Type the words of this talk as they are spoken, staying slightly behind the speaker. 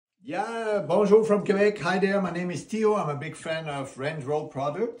Yeah, bonjour from Quebec. Hi there, my name is Theo. I'm a big fan of Range Road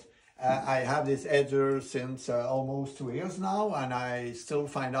product. I have this edger since almost 2 years now, and I still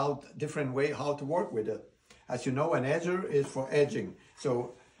find out different way how to work with it. As you know, an edger is for edging.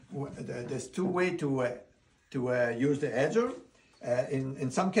 So there's two ways to use the edger. In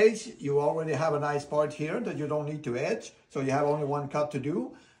some case, you already have a nice part here that you don't need to edge, so you have only one cut to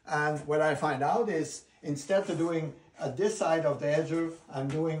do. And what I find out is, instead of doing at this side of the edger, I'm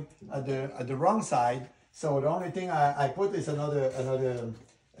doing at the wrong side. So the only thing I put is another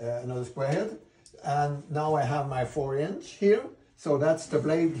square head, and now I have my 4" here. So that's the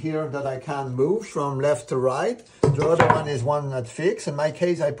blade here that I can move from left to right. The other one is one that's fixed. In my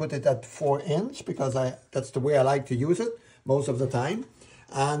case, I put it at 4" because that's the way I like to use it most of the time.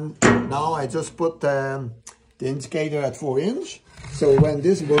 And now I just put the indicator at 4". So when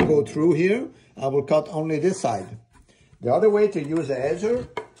this will go through here, I will cut only this side. The other way to use the edger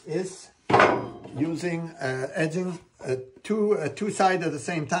is using edging two sides at the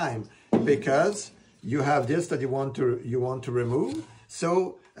same time, because you have this that you want to remove.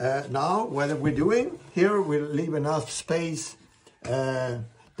 So now what we're doing here, we'll leave enough space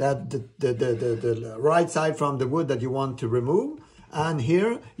that the right side from the wood that you want to remove. And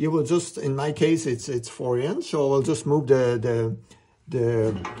here you will just, in my case, it's 4". So I'll just move the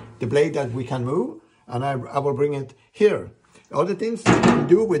blade that we can move, and I will bring it here. Other things you can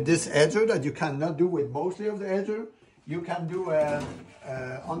do with this edger that you cannot do with mostly of the edger, you can do a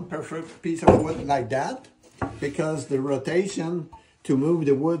unperfect piece of wood like that, because the rotation to move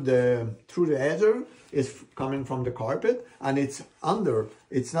the wood through the edger is coming from the carpet, and it's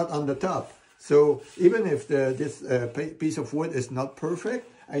not on the top. So even if this piece of wood is not perfect,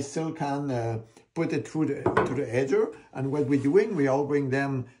 I still can put it through the edger. And what we're doing, we all bring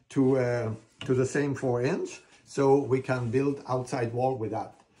them to the same 4", so we can build outside wall with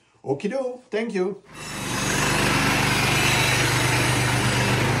that. Okie doke, thank you.